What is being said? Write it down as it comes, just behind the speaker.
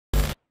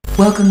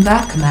Welcome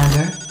back,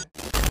 Commander.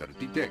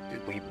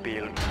 Detected. We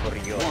build for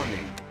Yuri.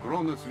 Warning.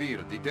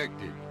 Chronosphere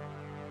detected.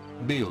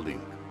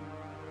 Building.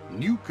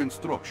 New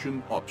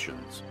construction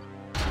options.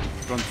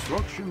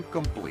 Construction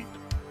complete.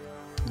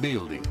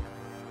 Building.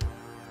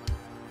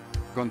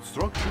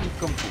 Construction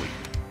complete.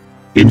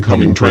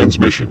 Incoming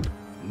transmission.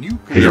 New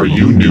Hey, are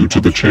you new to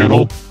the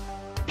channel?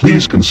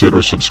 Please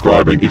consider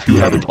subscribing if you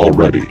haven't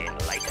already.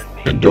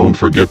 And don't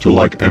forget to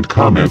like and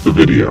comment the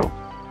video.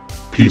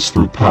 Peace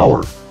through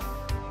power.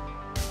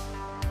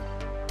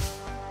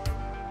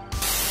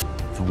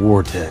 The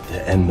war tech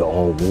to end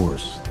all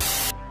wars.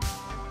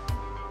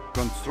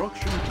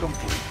 Construction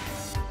complete.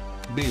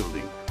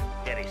 Building.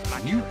 There is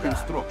much New to learn.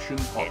 construction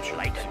options.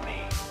 Enlighten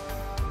me.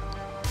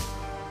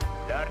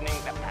 Learning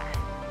the path.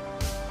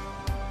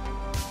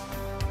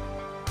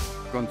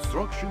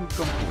 Construction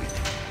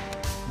complete.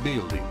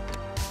 Building.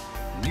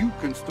 New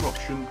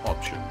construction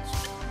options.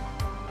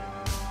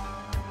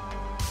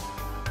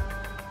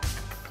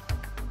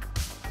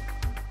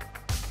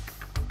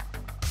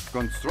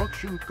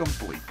 Construction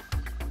complete.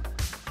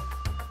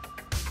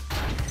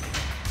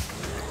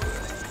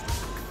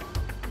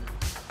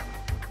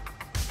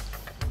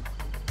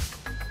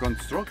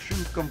 Construction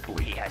He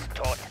complete. has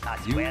taught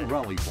us New well.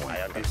 rally I point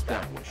understand.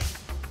 established.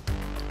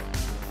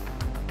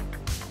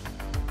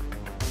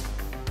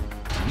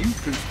 New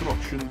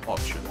construction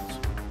options.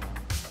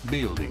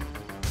 Building.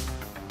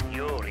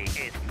 Yuri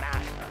is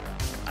master.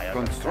 I understand.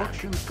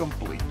 Construction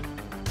complete.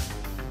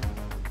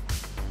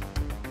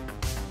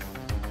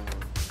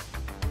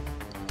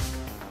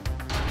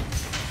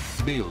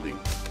 Building.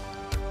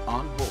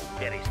 On hold.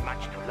 There is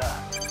much to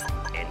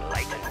learn.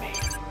 Enlighten me.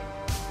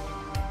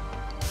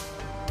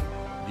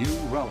 New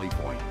rally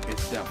point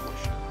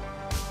established.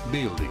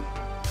 Building.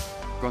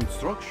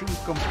 Construction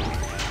complete.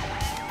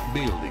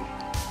 Building.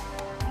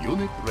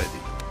 Unit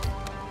ready.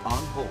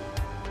 On hold.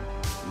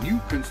 New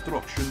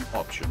construction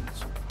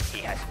options. He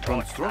has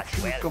taught us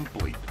Construction well.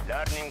 complete.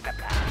 Learning the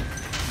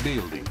path.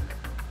 Building.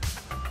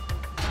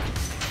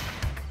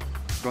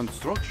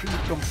 Construction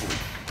complete.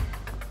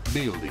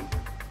 Building.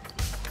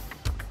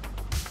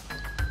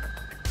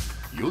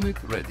 Unit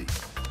ready.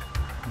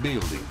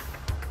 Building.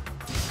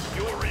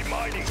 You're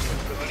reminding us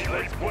of the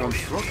let's put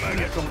these Construction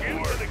maggots complete.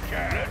 into the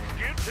can. Let's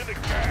get to the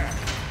can.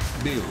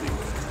 Building.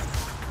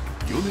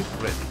 Unit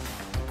ready.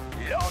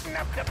 Loading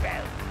up the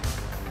belt.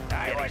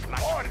 I was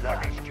born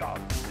for this job.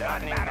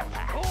 Learning the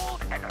path. Cool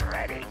and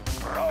ready.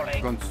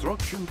 Rolling.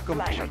 Construction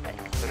complete.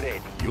 Flashback.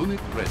 Ready. Unit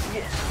ready.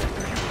 Yes.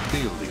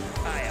 Building.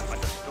 I am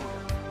but a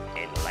student.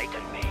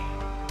 Enlighten me.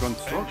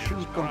 Construction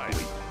Engines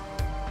complete.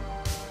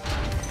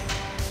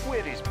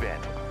 Where is Ben?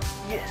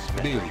 Yes,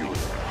 Mr. Building. Yuri.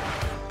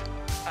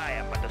 I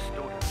am but a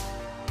student.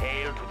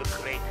 Hail to the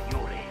great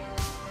Yuri.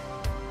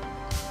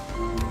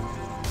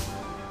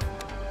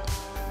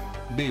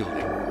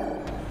 Building.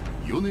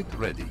 Unit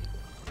ready.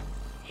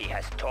 He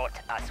has taught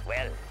us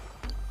well.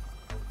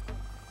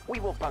 We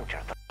will puncture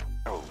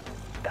the road.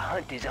 The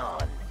hunt is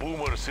on.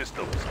 Boomer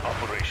systems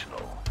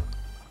operational.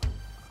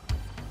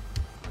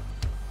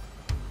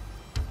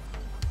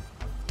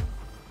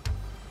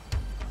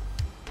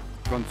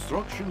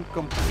 Construction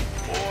complete.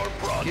 More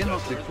Cannot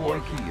processors deploy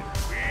working. here.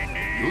 We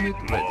need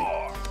Unit ready.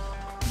 more.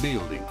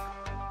 Building.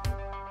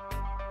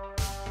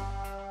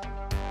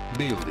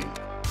 Building.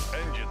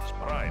 Engines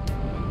prime.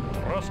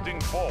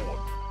 Thrusting forward.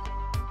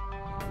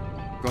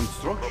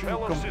 Construction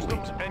Propeller complete.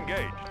 systems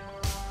engaged.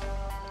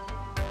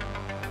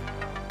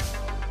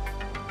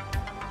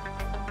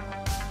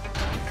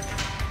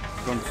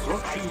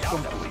 Construction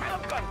complete.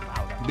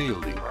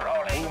 Building.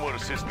 Boomer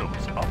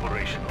systems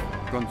operational.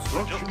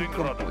 Construction Adjusting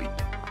rudder. complete.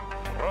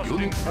 Thrusting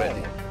Unit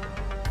ready. forward.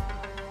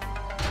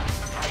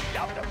 I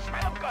love the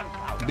smell of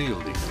gunpowder.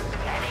 Building.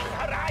 Scanning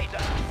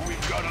horizon.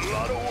 We've got a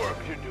lot of work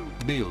to do.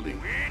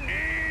 Building. We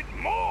need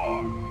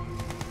more.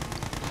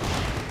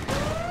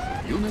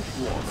 Unit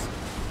lost.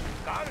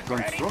 Guns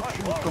Construction ready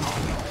for war.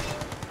 complete.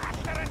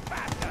 Faster and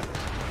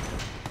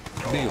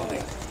faster.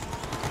 Building.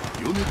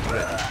 Unit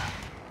ready.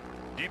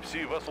 Deep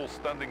sea vessel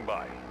standing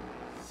by.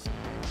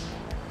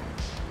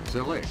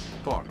 Select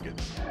target.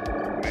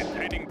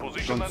 Maintaining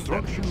position and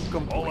Construction depth.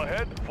 All complete.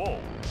 ahead, full.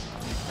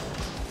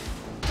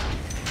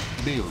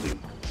 Building.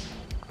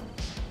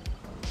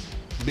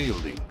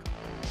 Building.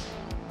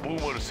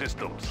 Boomer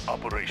systems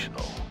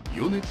operational.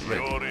 Unit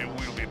ready. Yuri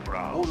will be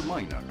proud. All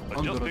miner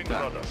under Adjusting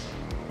attack. rudder.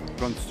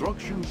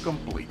 Construction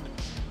complete.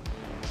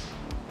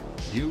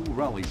 New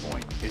rally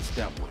point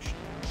established.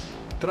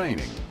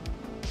 Training.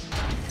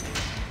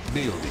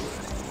 Building.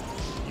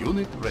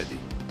 Unit ready.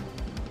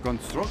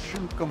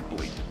 Construction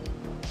complete.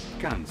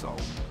 Cancel.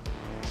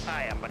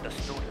 I am but a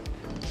student.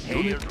 Hail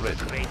Unit to the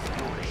ready. great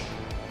Yuri.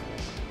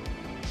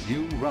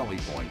 New rally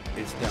point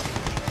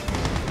established.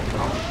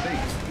 Our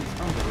base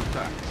is under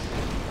attack.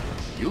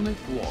 Unit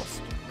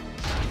lost.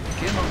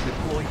 Cannot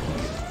deploy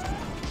here.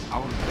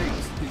 Our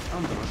base is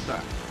under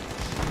attack.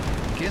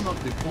 Cannot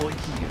deploy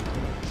here.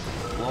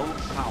 Low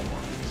power.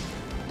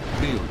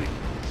 Building.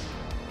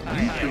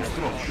 New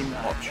construction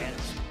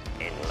options.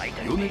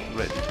 Enlighten Unit me.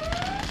 ready.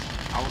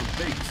 Our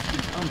base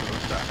is under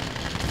attack.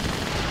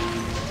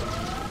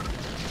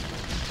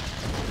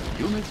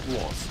 Unit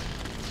lost.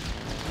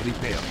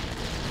 Repairing.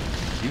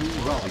 New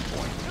rally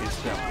point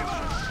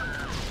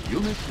established.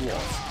 Unit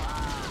lost.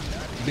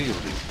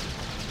 Building.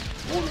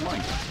 All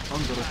miners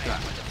under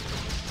attack.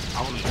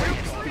 Our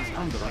base is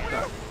under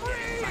attack.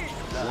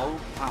 Low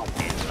power.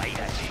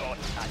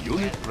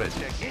 Unit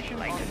ready.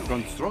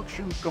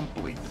 Construction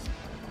complete.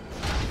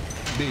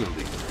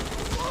 Building.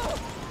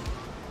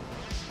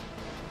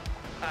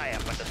 I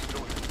am but a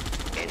student.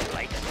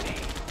 Enlighten me.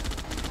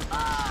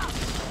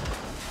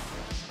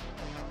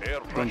 Air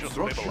pressure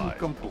Construction stabilized.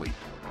 complete.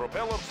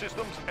 Propeller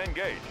systems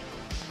engaged.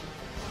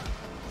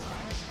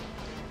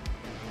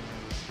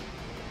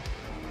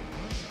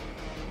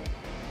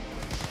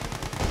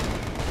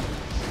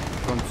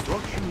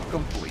 Construction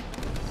complete.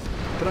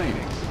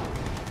 Training.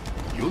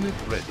 Unit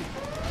ready.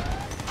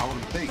 Our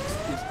base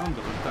is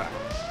under attack.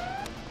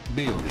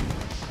 Building.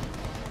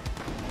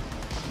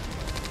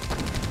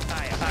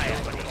 I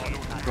am but a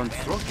student.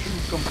 Construction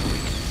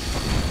complete.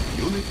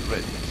 Unit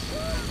ready.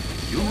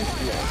 Unit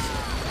lost.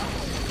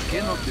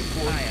 Cannot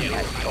deploy He here.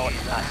 has taught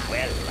us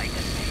well, like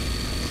a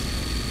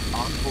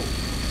On hold.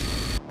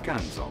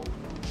 Cancel.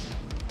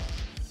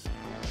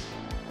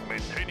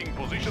 Maintaining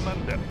position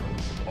and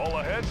depth. All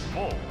ahead,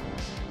 full.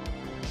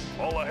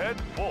 All ahead,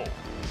 full.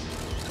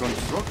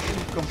 Construction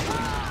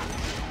complete.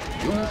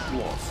 Unit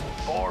lost.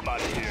 Foreman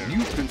here.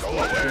 New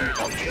construction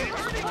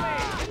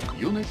options.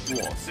 Unit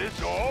lost.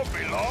 This all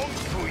belongs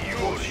to Force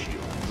Yuri.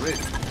 shield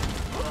ready.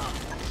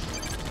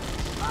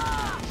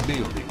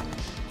 Building.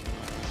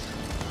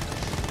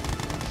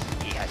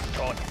 He has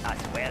taught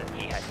us well.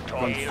 He has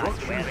taught us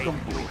Construction well.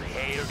 complete.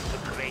 Hail to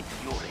the great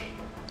Yuri.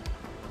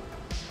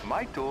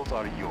 My tools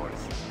are yours.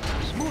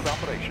 Smooth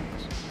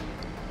operations.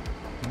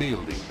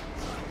 Building.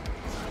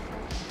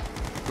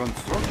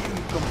 Construction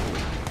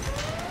complete.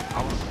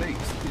 Our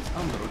base is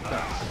under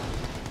attack.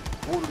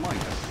 All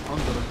miners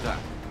under attack.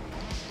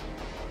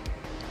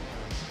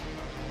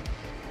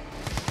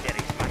 There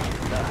is much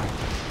to learn.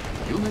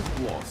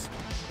 Unit lost.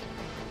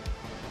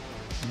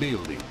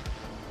 Building.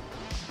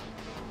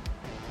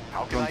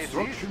 How can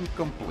Construction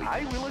complete.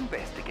 I will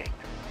investigate.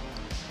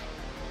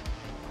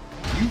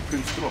 New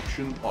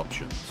construction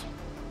options.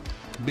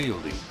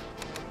 Building.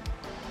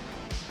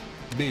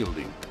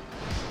 Building.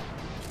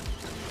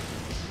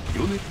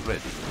 Unit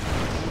ready.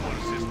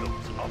 Boomer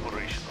systems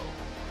operational.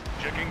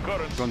 Checking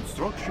current.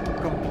 Construction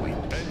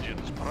complete.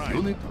 Engines prime.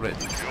 Unit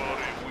ready.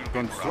 Yuri will be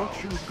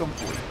Construction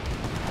complete.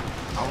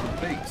 Our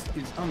base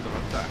is under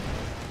attack.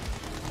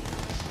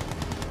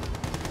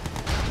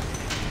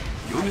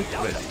 Unit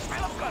ready.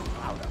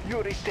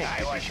 Yuri, take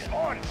I was position.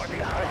 born for the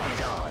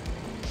horizon.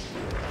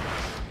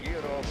 Gear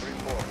of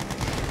report.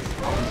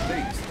 Our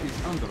base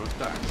is under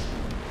attack.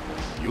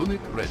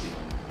 Unit ready.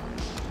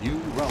 New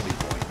rally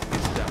point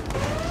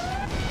established.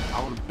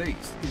 Our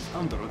base is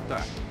under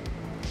attack.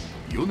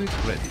 Unit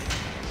ready.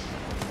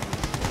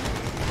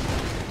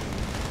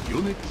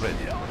 Unit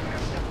ready.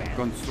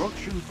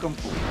 Construction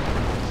complete.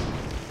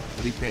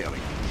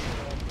 Repairing.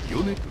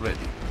 Unit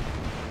ready.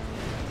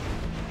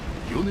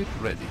 Unit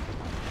ready.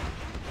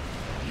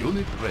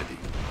 Unit ready.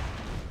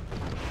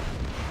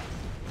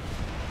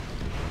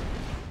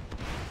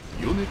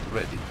 Unit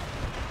ready.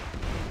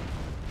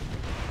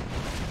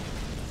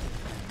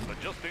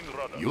 adjusting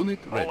rudder. Unit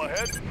ready. All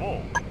ahead,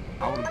 full.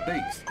 Our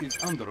base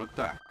is under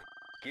attack.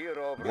 Gear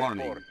of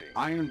Warning. reporting.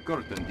 Iron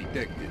curtain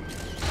detected.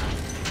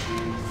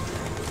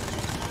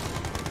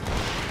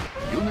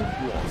 Unit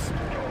lost.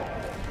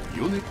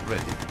 Unit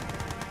ready.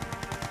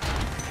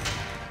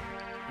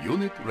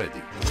 Unit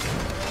ready.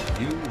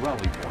 New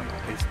rally point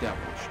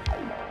established.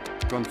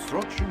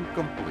 Construction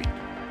complete.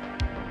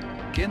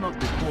 Cannot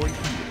deploy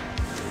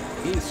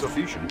here.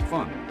 Insufficient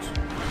funds.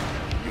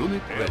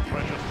 Unit Air ready.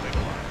 pressure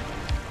stabilized.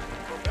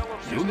 Propeller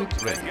systems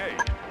Unit ready.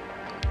 engaged.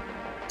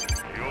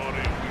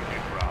 Yuri will be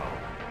proud.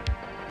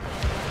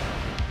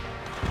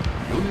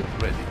 Unit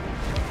ready.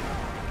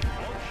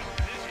 Launch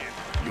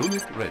initiated.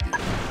 Unit ready.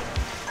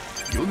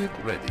 Unit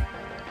ready.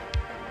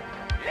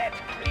 Let's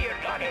clear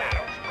the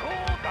barrels.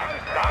 Cool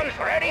guns. Guns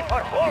ready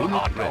for full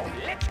Unit auto. ready.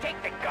 Let's take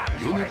the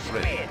guns Unit for a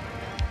ready. spin.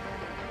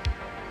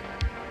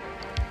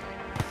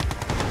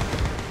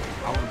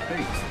 Our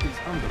base is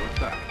under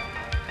attack.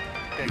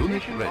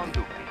 Unit Technician on ready.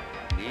 duty.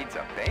 Needs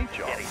a paint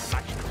job. There is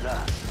much to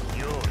learn.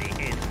 Yuri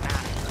is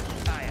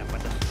master. I am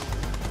but a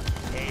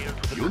student. Hail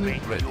to the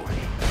Unit great ready.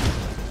 Yuri.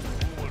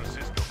 Boomer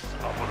systems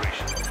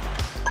operational.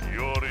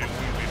 Yuri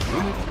will be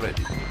Unit proud.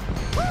 ready.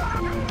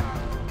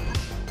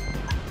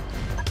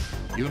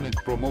 Unit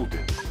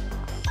promoted.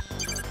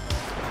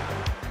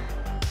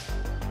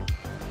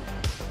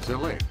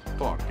 Select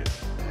target.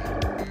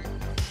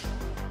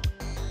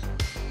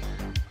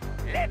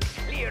 Let's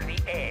clear the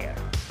air.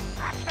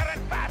 Faster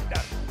and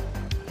faster.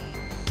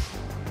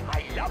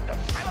 I love the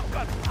smell of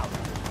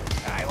gunpowder.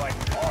 I was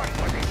born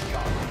for this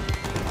job.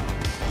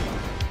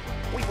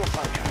 We will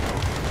punch our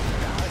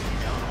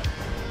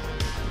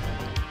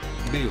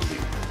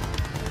Building.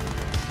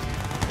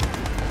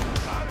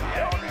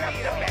 Don't have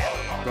the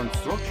bell.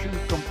 Construction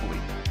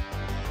complete.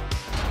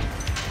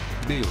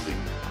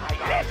 Building.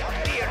 Let's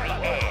clear the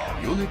air.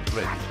 Unit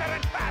ready. Faster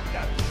and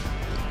faster.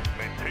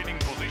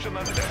 position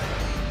and depth.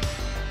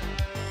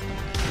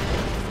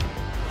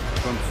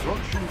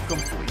 Construction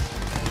complete.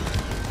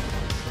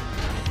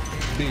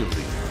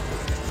 Building.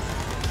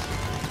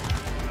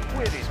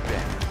 Where is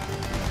Ben?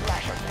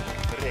 Flasherman,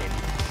 ready.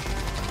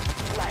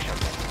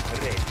 Flasherman,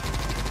 ready.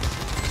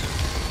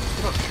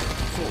 Structure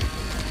sold.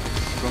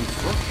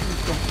 Construction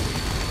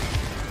complete.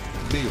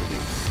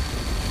 Building.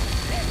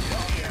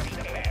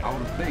 Our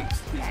base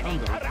is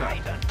under attack.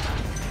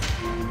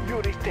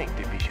 Yuri tank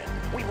division.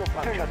 We will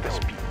turn up the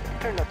speed.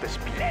 Turn up the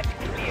speed. Let's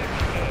clear the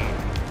air.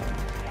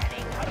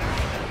 Planning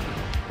horizon.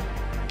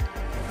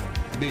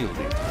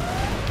 Building.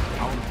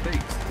 Our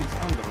base is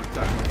under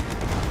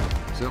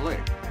attack.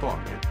 Select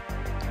target.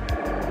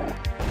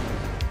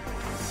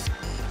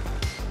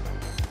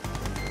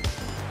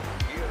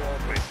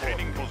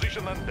 Maintaining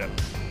position and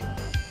depth.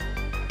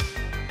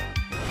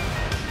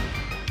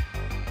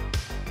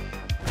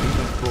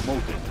 Unit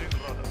promoted.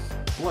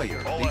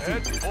 Player All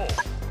ahead, defeated. full.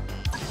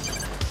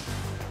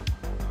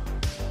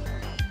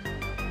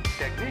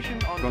 Technician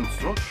on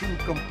Construction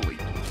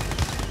complete.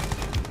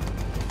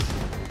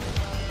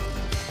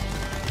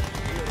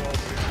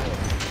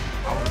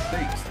 Our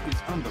base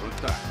is under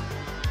attack.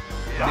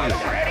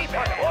 Building. ready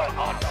for full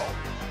auto.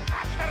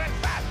 Faster and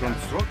faster.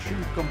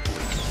 Construction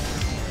complete.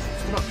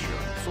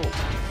 Structure sold.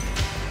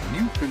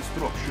 New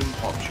construction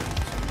options.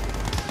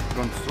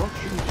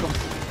 Construction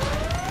complete.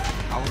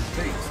 Our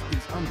base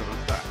is under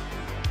attack.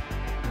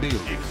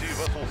 Building. Deep sea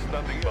vessel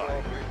standing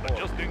by.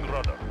 Adjusting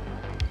rudder.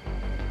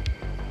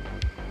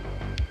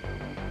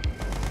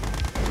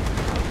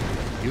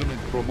 Unit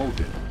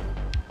promoted.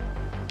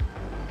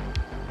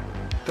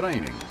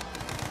 Training.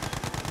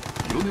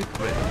 Unit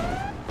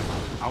ready.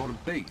 Our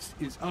base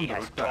is He under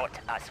has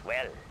attack. taught us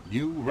well.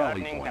 New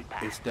rally Learning the point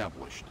path.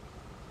 established.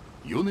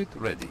 Unit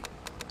ready.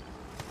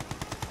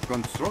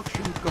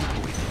 Construction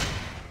complete.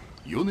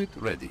 Unit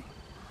ready.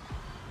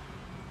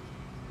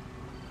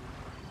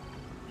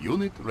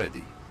 Unit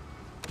ready.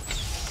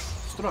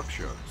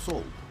 Structure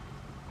sold.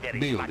 There is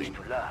Building.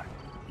 much to learn.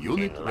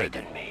 Unit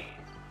Enlighten ready. me.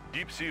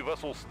 Deep sea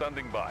vessel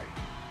standing by.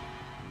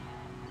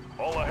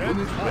 All ahead,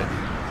 Unit full. ready.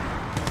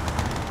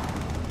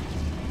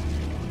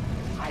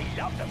 I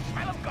love the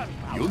smell of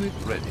gunpowder. Unit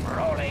ready.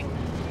 Rolling.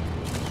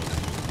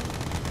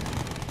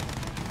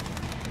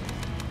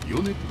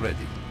 Unit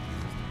ready.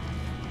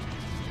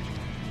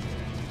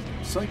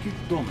 Psychic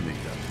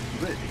Dominator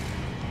ready.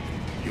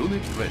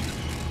 Unit ready.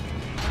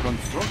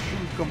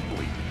 Construction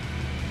complete.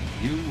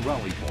 New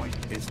rally point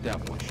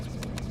established.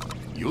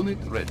 Unit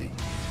ready.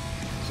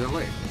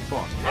 Select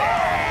partner.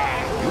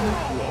 Unit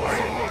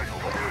lost.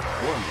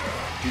 Warning.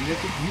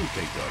 Genetic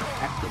mutator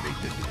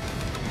activated.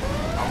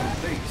 Our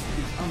base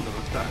is under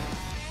attack.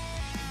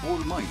 All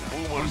miners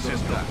Boomer under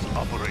systems attack.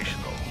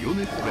 operational.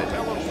 Unit ready.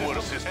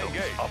 Boomer systems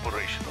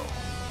operational.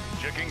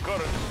 Checking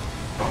currents.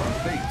 Our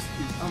base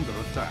is under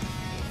attack.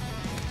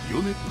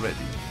 Unit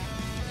ready.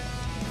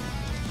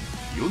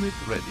 Unit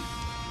ready.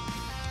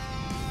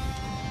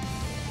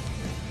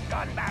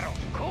 Gun barrels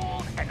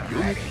cooled and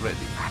Unit ready.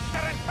 ready.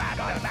 Faster and faster.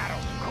 Gun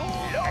barrels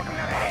cooled and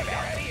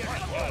ready.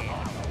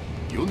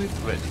 Unit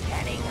ready.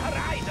 Scanning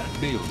horizon.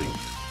 Building.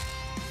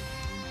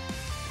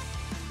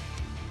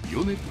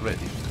 Unit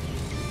ready.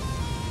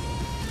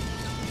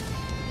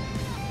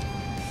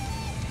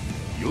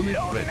 Unit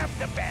Loading ready. up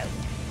the belt.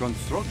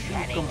 Construction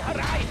Scanning complete.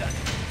 horizon.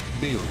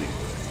 Building.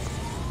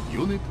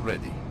 Unit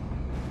ready.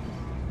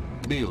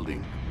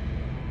 Building.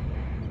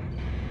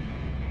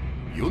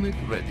 Unit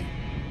ready.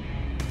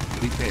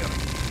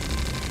 Repairing.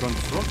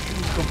 Construction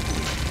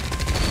complete.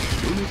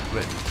 Unit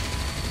ready.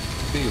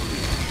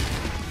 Building.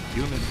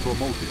 Unit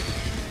promoted.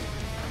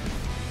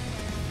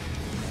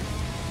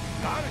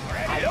 Gun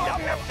ready.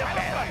 Loading up the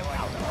belt.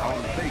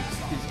 Our base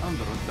is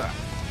under attack.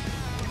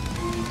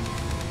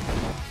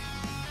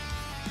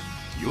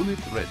 Unit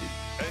ready.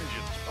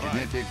 Engines prime.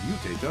 Genetic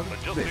mutator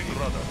Adjusting ready.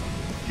 rudder.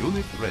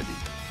 Unit ready.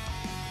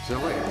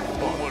 Select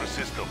Boomer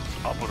systems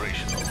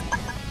operational.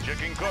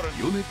 Checking currents.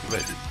 Unit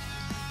ready.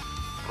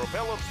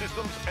 Propeller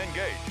systems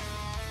engaged.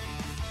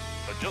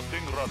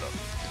 Adjusting rudder.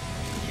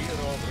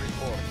 Hero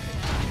report.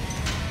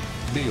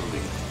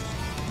 Building.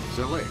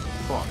 Select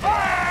partner.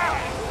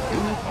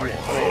 Unit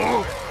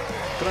ready.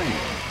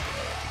 Training.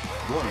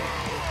 Warning.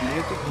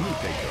 Genetic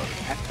mutator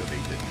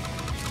activated.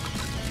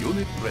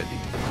 Unit ready.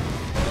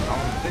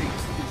 Our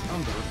base is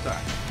under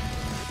attack.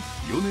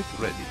 Unit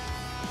ready.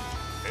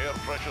 Air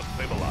pressure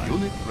stabilized.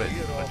 Unit ready.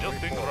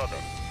 Adjusting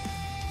rudder.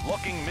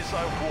 Locking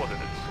missile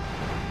coordinates.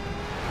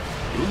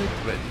 Unit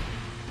ready.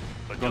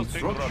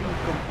 Adjusting Construction rudder.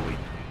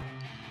 complete.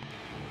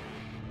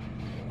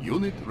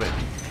 Unit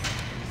ready.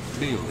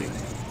 Building.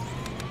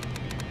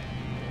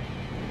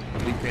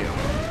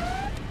 Repairing.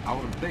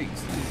 Our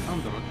base is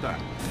under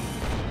attack.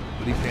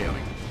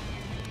 Repairing.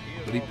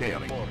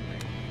 Repairing.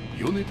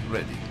 Unit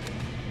ready.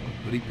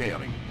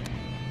 Repairing.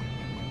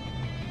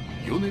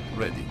 Unit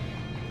ready.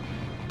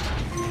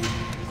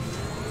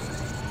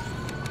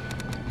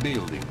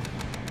 Building.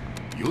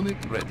 Unit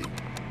ready.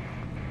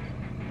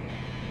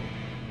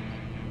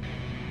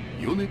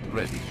 Unit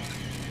ready.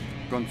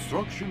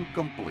 Construction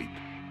complete.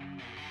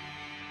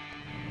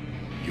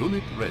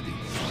 Unit ready.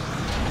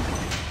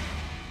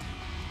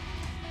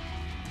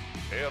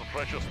 Air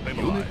pressure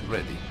stabilized. Unit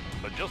ready.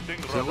 Adjusting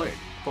rudder. Select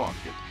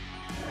target.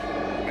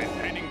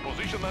 Maintaining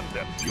position and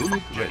depth.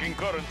 Unit Checking ready.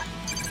 current.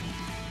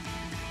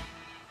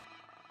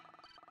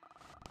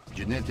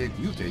 Genetic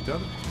mutator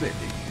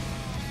ready.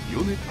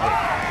 Unit ready.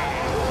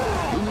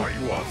 Unit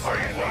lost.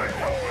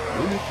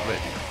 Unit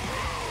ready.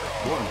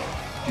 Warning.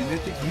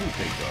 Genetic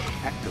mutator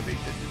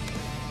activated.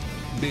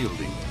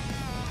 Building.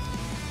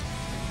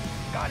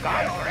 I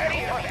was ready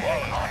for this.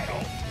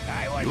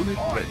 I was Unit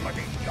born ready. for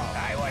this job.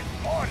 I was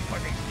born for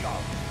this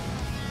job.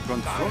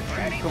 Construction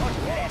Ready for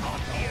complete. this.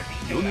 Clear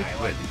the Unit air. I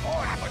was ready.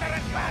 born faster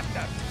and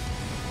faster.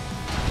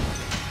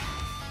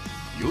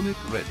 Unit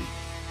ready.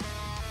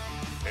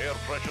 Air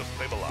pressure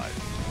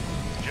stabilized.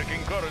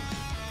 Checking current.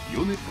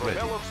 Unit ready.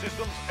 Propeller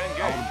systems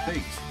Our engaged.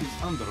 base is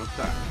under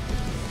attack.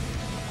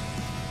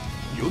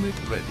 Unit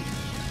ready.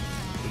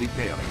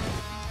 Repairing.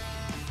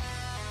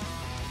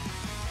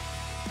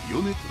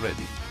 Unit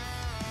ready.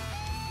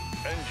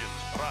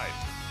 Engines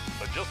primed.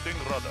 Adjusting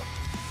rudder.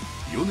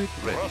 Unit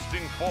ready.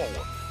 Thrusting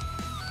forward.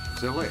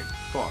 Select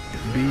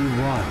target. Be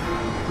one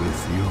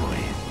with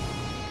Yuri.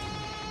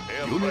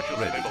 Air Unit pressure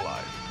ready.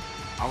 stabilized.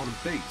 Our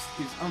base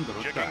is under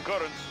Checking attack.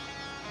 currents.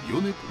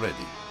 Unit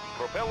ready.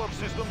 Propeller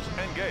systems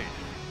engaged.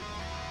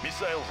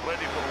 Missiles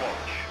ready for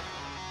launch.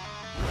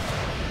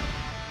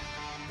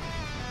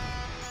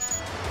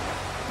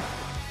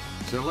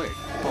 Select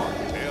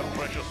target. Air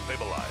pressure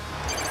stabilized.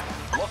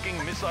 Locking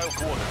missile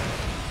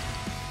coordinates.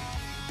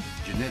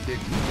 Genetic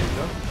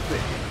mutator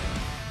ready.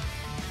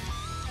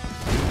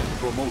 Unit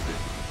promoted.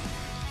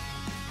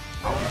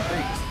 Our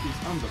base is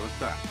under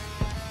attack.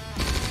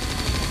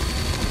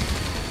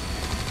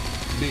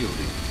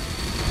 Building.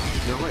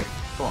 Select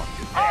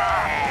target.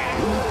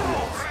 Unit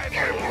lost.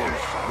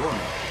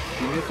 Warning.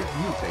 Genetic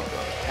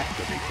mutator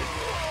activated.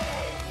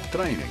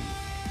 Training.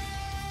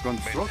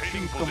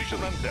 Construction Maintaining position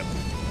complete. and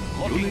depth.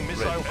 Locking Unit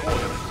missile ready.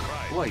 coordinates.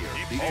 Player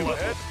Deep all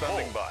ahead, defeated.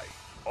 standing by.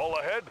 All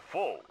ahead,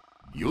 full.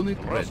 Unit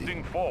ready.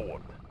 Thrusting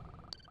forward.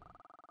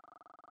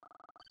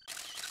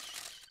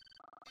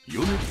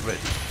 Unit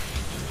ready.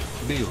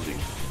 Building.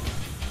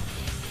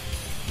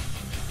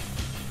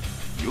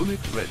 Unit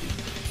ready.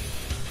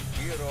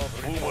 Gear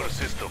of Boomer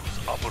systems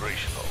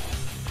operational.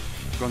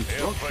 Air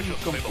Construction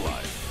pressure complete.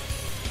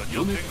 stabilized.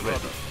 Unit Adjusting ready.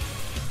 rudder.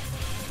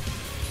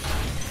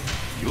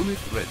 Unit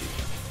ready.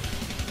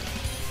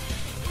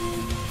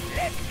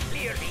 Let's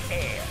clear the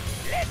air.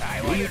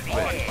 I was Unit born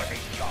ready. for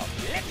this job.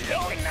 Let's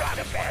take up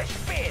the first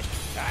speed.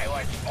 I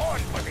was born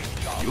for this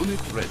job.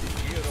 Unit ready.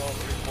 gear of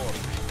report.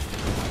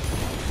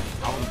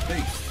 Our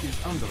base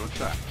is under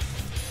attack.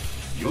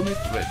 Unit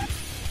ready.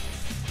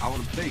 Our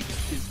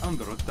base is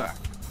under attack.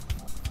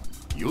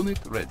 Unit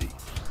ready.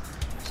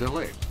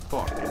 Select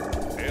target.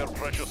 Air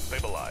pressure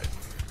stabilized.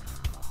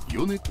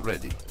 Unit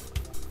ready.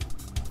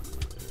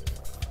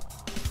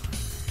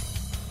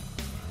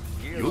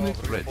 Gear Unit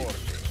of ready.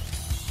 reporting.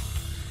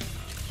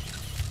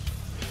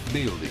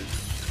 Building.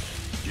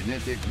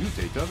 Genetic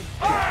mutator.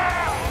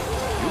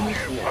 Unit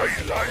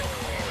lost.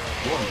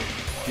 Warning.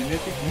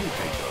 Genetic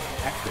mutator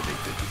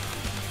activated.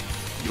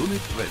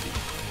 Unit ready.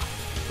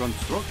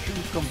 Construction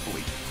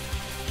complete.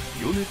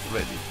 Unit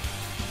ready.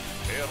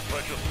 Air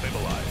pressure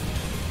stabilized.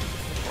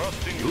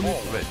 Thrusting Unit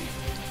forward. ready.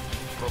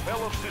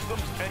 Propeller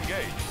systems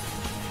engaged.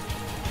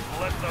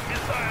 Let the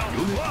missiles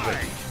Unit fly.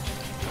 ready.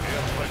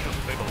 Air pressure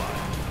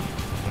stabilized.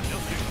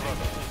 Adjusting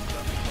rudder.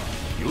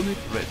 Unit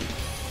ready.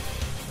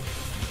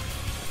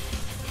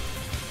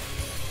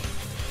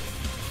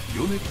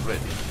 Unit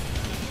ready.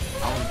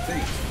 Our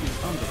base is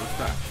under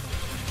attack.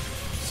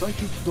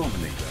 Psychic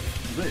Dominator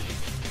ready.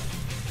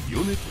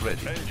 Unit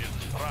ready.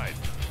 Engines primed.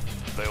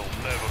 They'll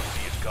never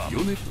see it come.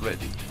 Unit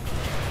ready.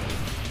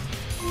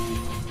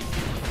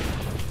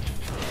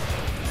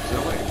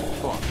 Select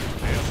target.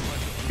 Air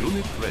pressure.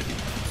 Unit ready.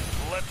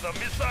 Let the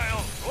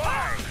missiles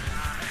fly.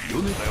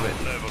 Unit They'll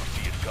ready. never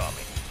see it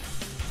coming.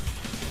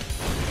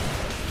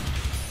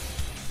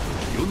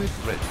 Unit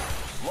ready.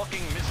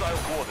 Locking missile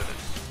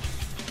coordinates.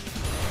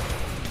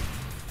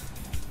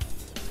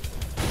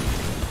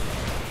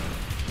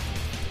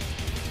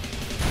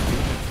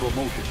 Unit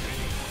promoted.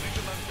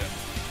 Position and depth.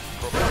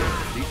 Propeller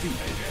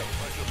Defeated. air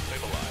pressure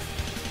stabilized.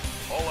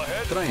 All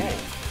ahead. Training.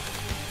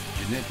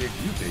 Full. Genetic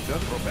mutator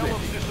Propeller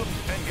ready. systems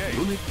engaged.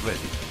 Unit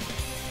ready.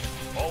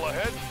 All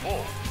ahead.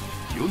 Full.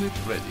 Unit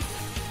ready.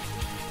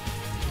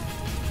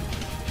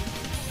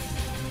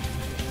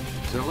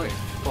 Select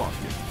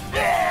target.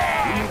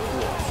 Unit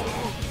lost.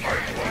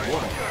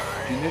 Warning.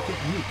 Genetic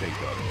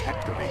mutator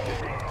activated.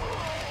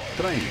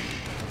 Training.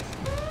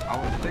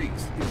 Our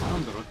base is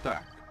under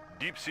attack.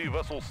 Deep sea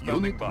vessel standing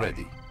Unit by.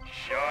 ready.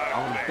 Sharp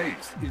Our bait.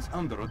 base is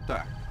under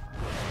attack.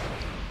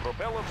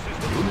 Propeller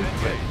systems Unit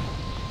engaged. ready.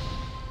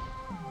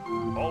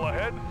 All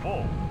ahead.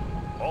 Full.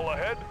 All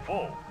ahead.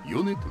 Full.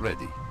 Unit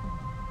ready.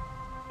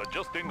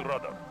 Adjusting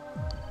rudder.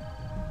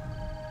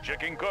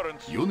 Checking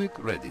currents. Unit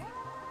ready.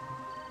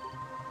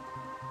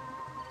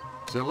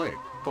 Select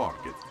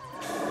target.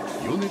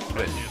 Unit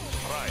ready. Engines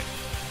prime.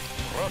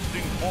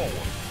 Thrusting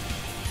forward.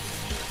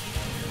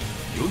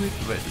 Unit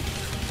ready.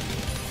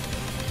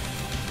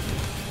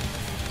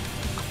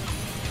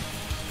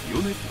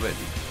 Unit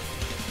ready.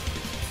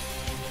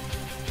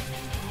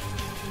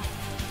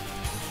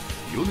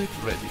 Unit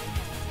ready.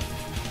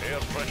 Air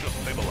pressure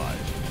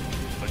stabilized.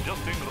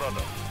 Adjusting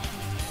rudder.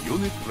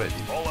 Unit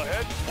ready. All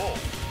ahead, full.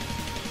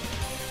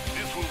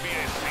 This will be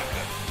a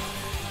sinker.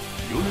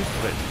 Unit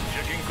ready.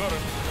 Checking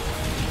current.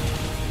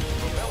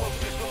 Propeller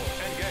system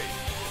engaged.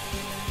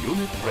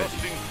 Unit ready.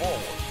 Thrusting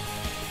forward.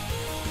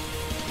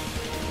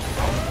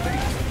 Our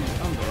base is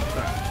under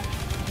attack.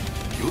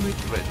 Unit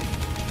ready.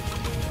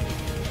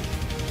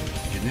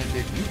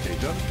 Genetic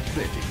mutator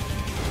ready.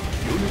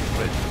 Unit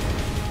ready.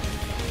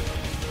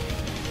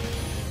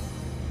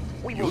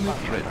 We will Unit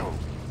function ready. now.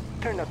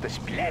 Turn up the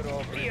speed.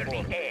 Let's clear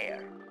the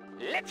air.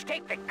 Let's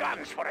take the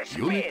guns for a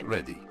spin. Unit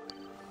ready.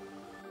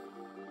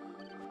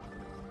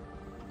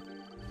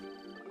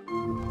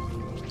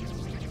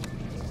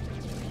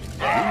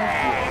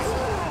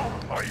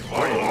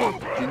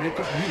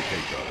 Genetic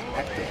mutator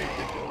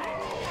activated.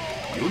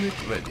 Unit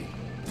ready.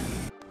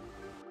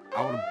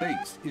 Our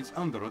base is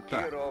under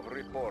attack. Gear of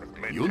report.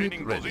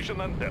 Maintaining ready.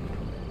 position and depth.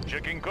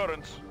 Checking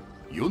currents.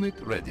 Unit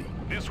ready.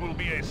 This will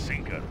be a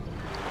sinker.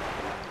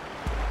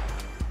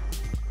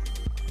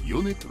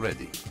 Unit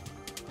ready.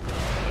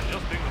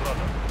 Adjusting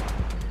rudder.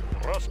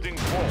 Thrusting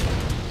forward.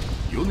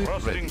 Unit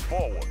Thrusting ready.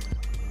 forward.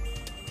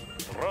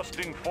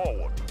 Thrusting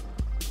forward.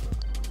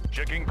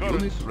 Checking Unit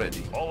currents.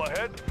 ready. All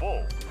ahead,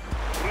 full.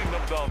 Bring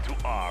them down to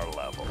our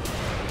level.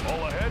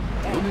 All ahead,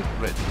 full. Unit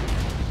ready.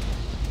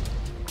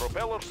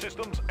 Propeller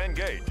systems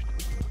engaged.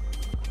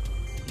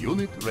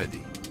 Unit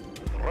ready.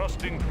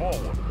 Thrusting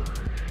forward.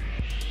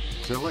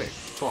 Select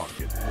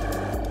target.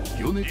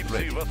 Unit Deep sea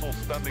ready. vessel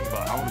standing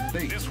by. Our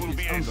base This will is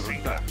be a under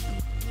sinker. attack.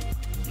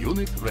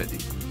 Unit ready.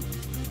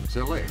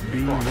 Select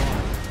Be target. one.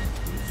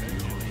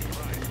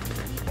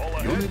 All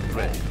ahead, Unit full.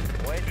 ready.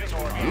 This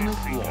will be a Unit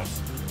sinker.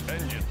 lost.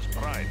 Engines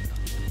prime.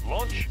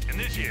 Launch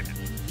initiated.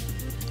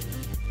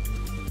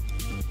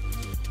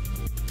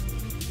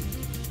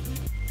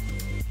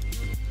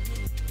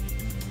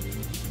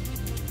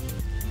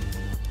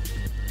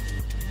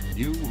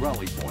 New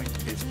rally point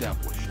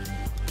established.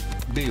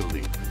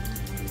 Building.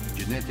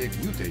 Genetic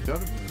mutator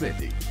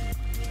ready.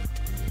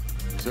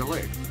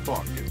 Select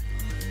target.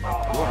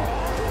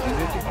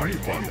 Genetic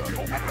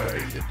mutator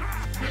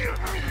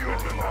activated.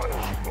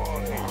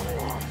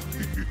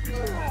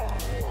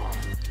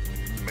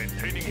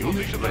 Maintaining Unit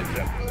position and ready.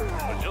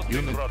 depth. Adjusting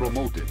Unit rudder.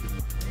 promoted.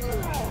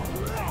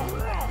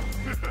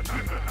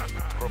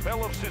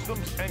 Propeller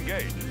systems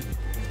engaged.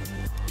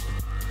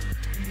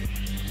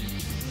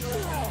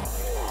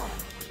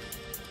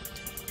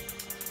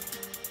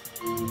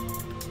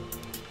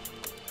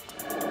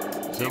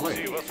 Deep sea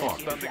Select vessel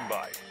target. standing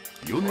by.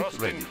 Unit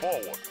Thrusting ready.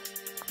 forward.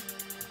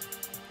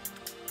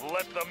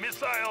 Let the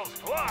missiles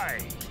fly.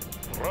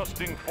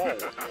 Thrusting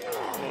forward.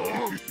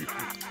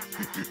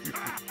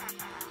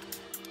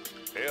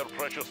 Air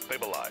pressure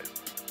stabilized.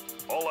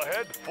 All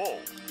ahead, full.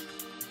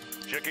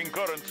 Checking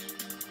currents.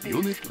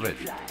 Unit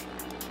ready.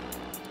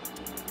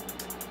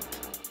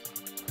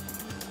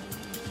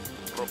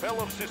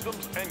 Propeller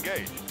systems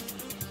engaged.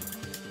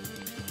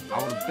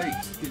 Our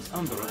base is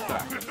under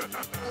attack.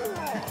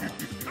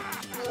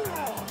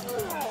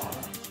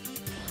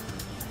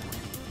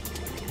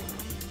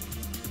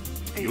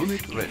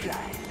 Unit ready.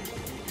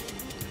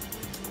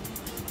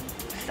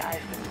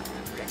 Siphon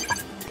ready.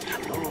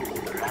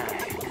 Smooth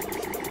ride.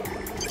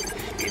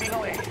 Speeding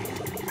away.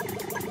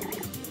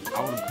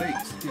 Our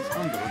base is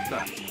under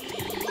attack.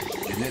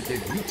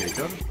 Genetic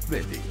mutator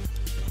ready.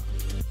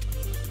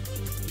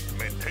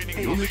 Maintaining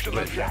Unit position and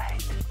ready.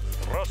 depth.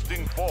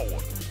 Thrusting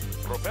forward.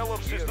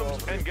 Propeller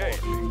systems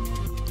engaged.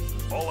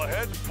 All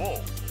ahead,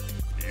 full.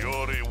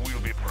 Yuri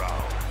will be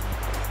proud.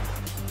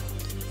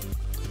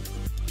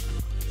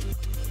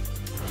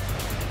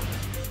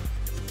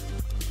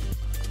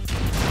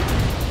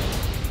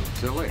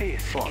 Select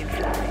This target.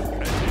 inside.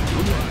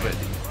 Unit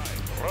ready.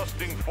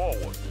 Thrusting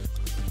forward.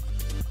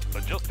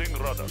 Adjusting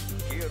rudder.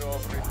 Gear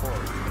of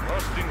report.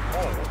 Thrusting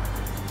forward.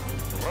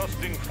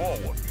 Thrusting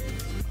forward.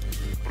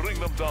 Bring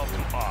them down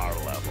to our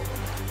level.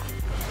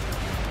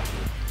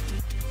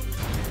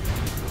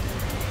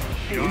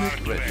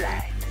 Unit ready.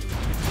 Inside.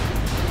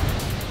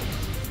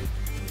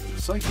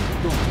 Psychic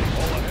dominate.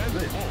 All ahead,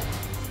 ready. full.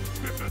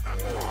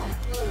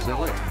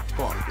 Select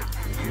target.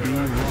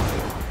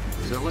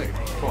 Select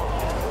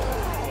target.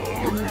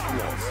 Unit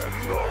lost.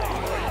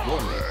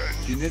 Warning.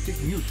 Genetic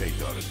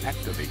mutator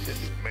activated.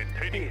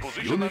 Maintaining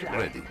position Unit and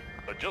depth. ready.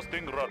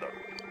 Adjusting rudder.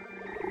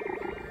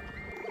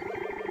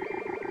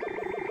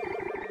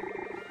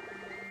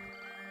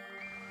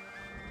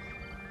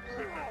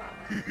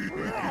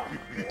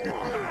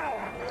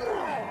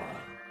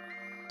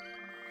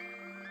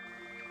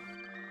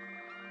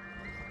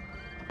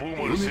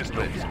 Boomer Unit systems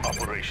ready.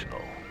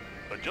 operational.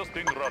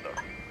 Adjusting rudder.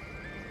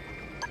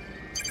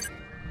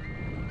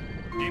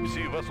 Deep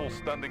sea vessel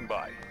standing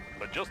by.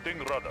 Adjusting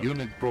rudder.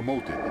 Unit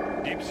promoted.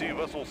 Deep sea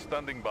vessel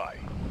standing by.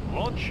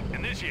 Launch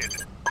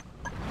initiated.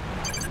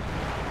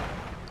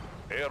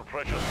 Air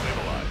pressure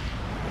stabilized.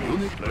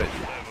 Unit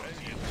ready.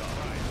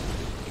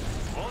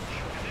 Launch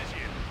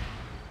initiated.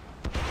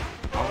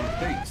 Our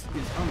base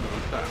is under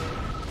attack.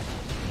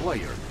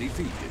 Player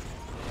defeated.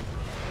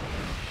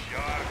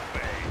 Shark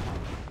Bay.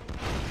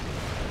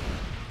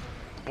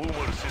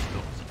 Boomer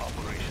systems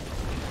operational.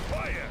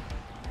 Fire!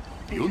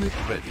 Unit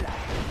ready.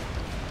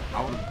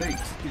 Our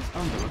base is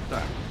under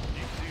attack.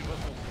 Deep sea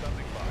vessel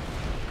standing by.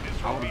 This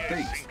will Our be a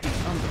base sink.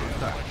 is under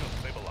attack. Pressure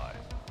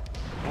stabilized.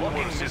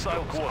 Boomer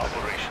systems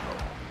operational.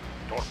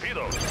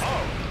 Torpedoes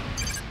out.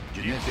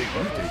 Genetic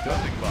mutator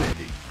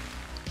ready.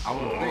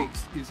 Our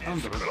base is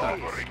under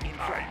attack. Discovering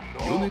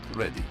time. Unit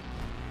ready.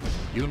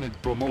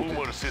 Unit promoted.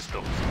 Boomer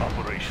systems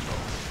operational.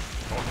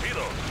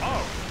 Torpedoes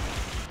out.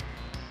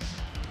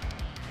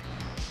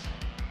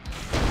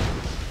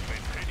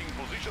 Maintaining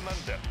position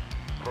and depth.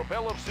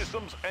 Propeller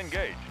systems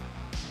engaged.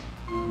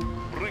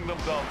 Bring them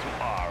down to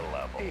our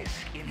level.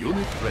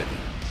 Unit ready.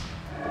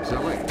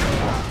 Select.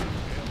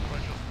 Air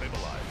pressure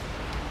stabilized.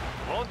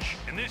 Launch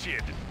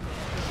initiated.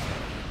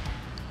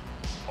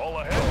 All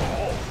ahead,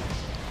 full.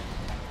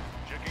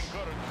 Checking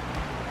currents.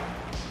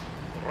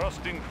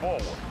 Thrusting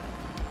forward.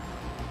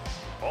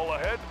 All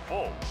ahead,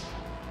 full.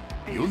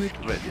 Unit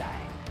ready.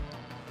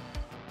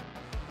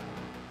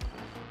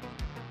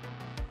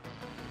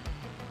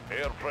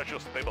 Air pressure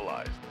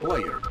stabilized.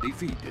 Player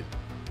defeated.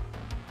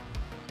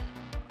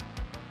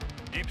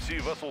 Deep sea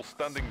vessel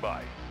standing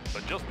by.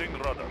 Adjusting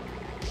rudder.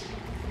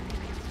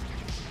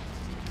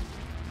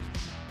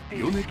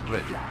 Unit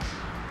ready.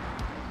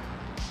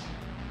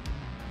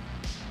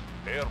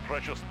 Air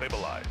pressure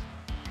stabilized.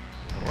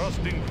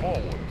 Thrusting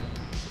forward.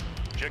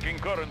 Checking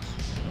currents.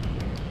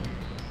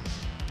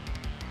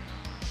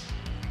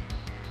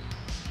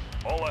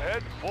 All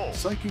ahead, full.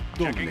 Psychic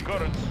Checking dominator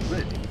currents.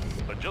 ready.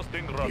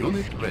 Adjusting rudder.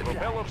 Unit ready.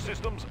 Propeller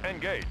systems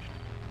engaged.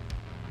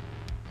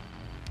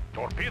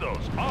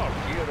 Torpedoes armed.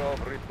 Hero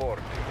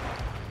reporting.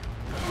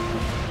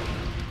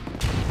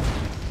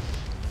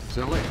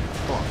 Select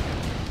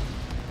target.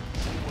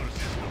 Boomer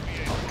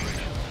system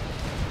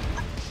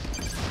operational.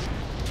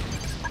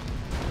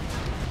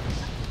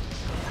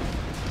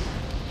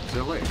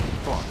 Select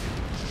target.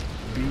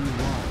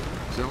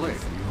 B1.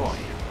 Select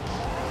target.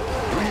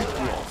 Unit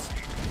lost.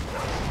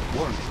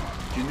 Warning.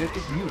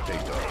 Genetic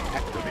mutator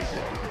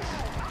activated.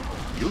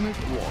 Unit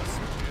lost.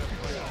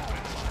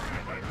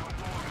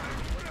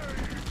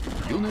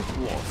 Unit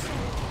lost.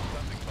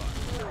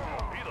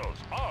 Torpedoes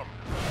armed.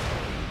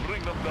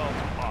 Bring them down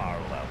to our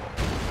level.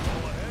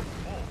 All ahead,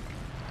 full.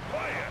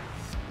 Fire!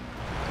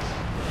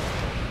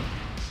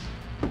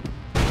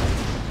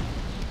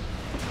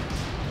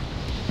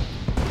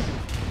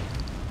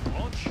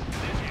 Launch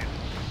initiated.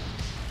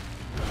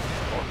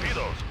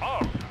 Torpedoes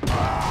armed.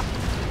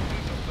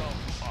 Bring them down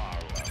to our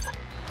level.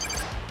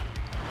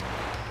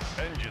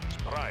 Engines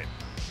prime.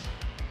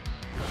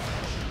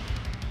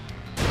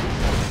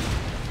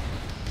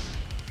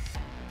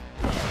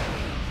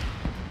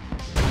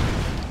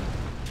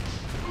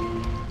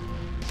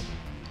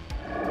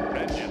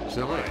 Engines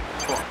Select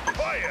prime. target.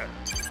 Fire!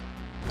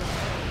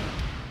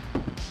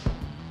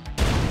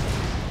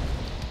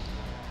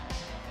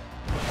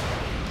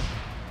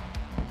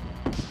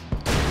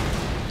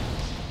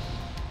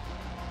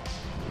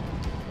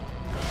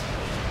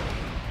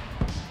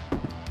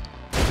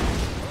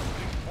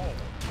 Thrusting forward.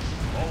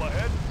 All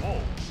ahead,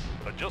 full.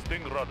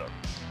 Adjusting rudder.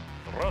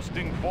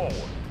 Thrusting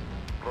forward.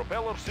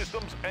 Propeller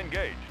systems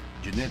engaged.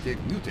 Genetic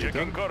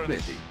Checking mutator currents.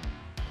 ready.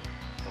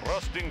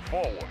 Thrusting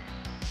forward.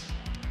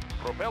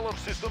 Propeller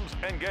systems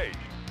engaged.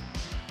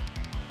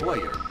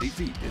 Player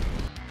defeated.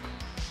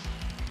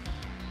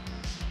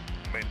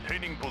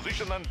 Maintaining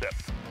position and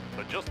depth.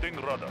 Adjusting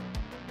rudder.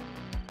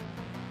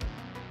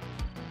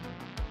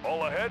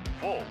 All ahead,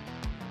 full.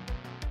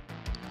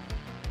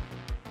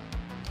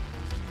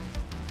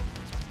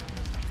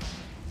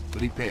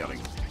 Repairing.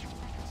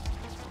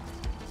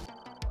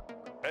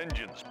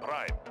 Engines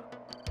primed.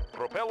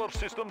 Propeller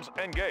systems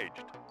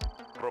engaged.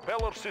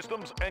 Propeller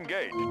systems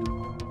engaged.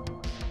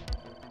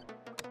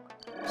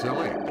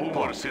 Select Boomer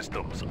target.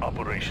 systems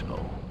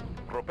operational.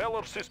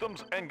 Propeller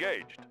systems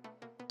engaged.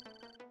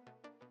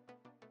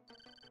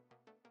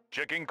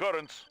 Checking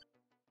currents.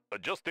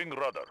 Adjusting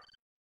rudder.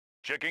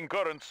 Checking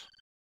currents.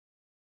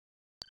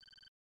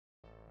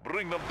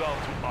 Bring them down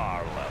to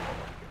our level.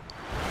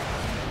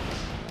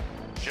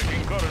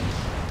 Checking currents.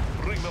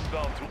 Bring them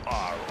down to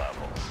our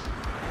level.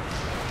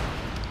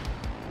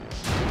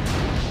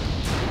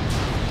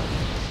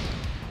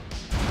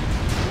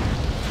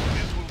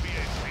 This will be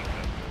a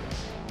sinker.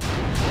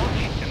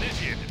 Launch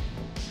initiated.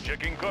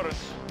 Checking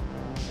currents.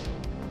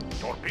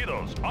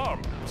 Torpedoes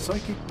armed.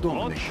 Psychic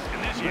Launch dominator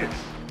initiated. ready.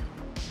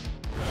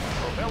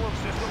 Propeller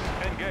systems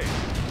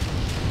engaged.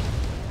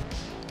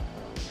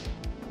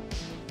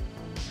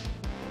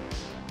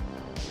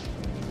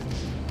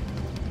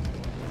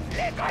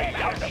 I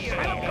love the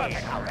smell of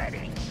gun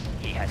already.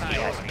 He has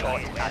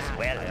taught us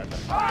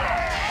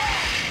well.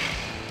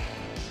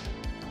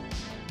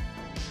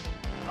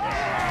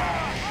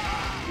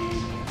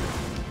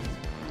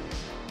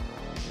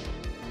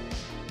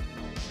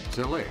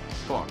 Select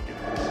target.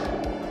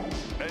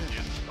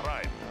 Engines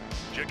prime.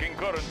 Checking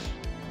currents.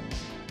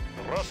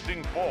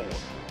 Thrusting forward.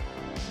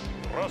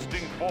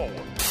 Thrusting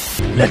forward.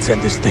 Let's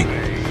end this thing.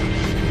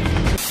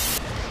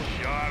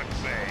 Shark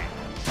bait.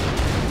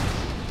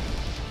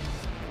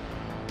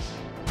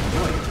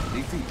 Player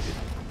defeated.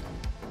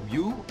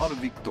 You are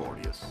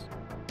victorious.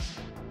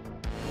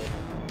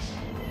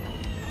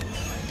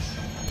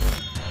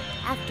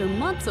 After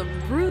months of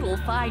brutal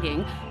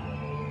fighting,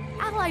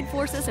 Allied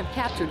forces have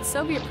captured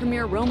Soviet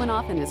Premier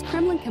Romanov and his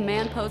Kremlin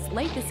command post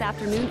late this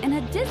afternoon in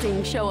a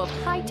dizzying show of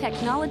high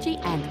technology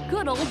and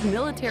good old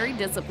military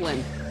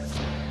discipline.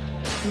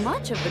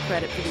 Much of the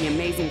credit for the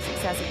amazing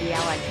success of the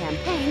Allied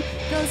campaign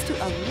goes to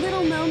a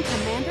little-known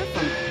commander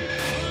from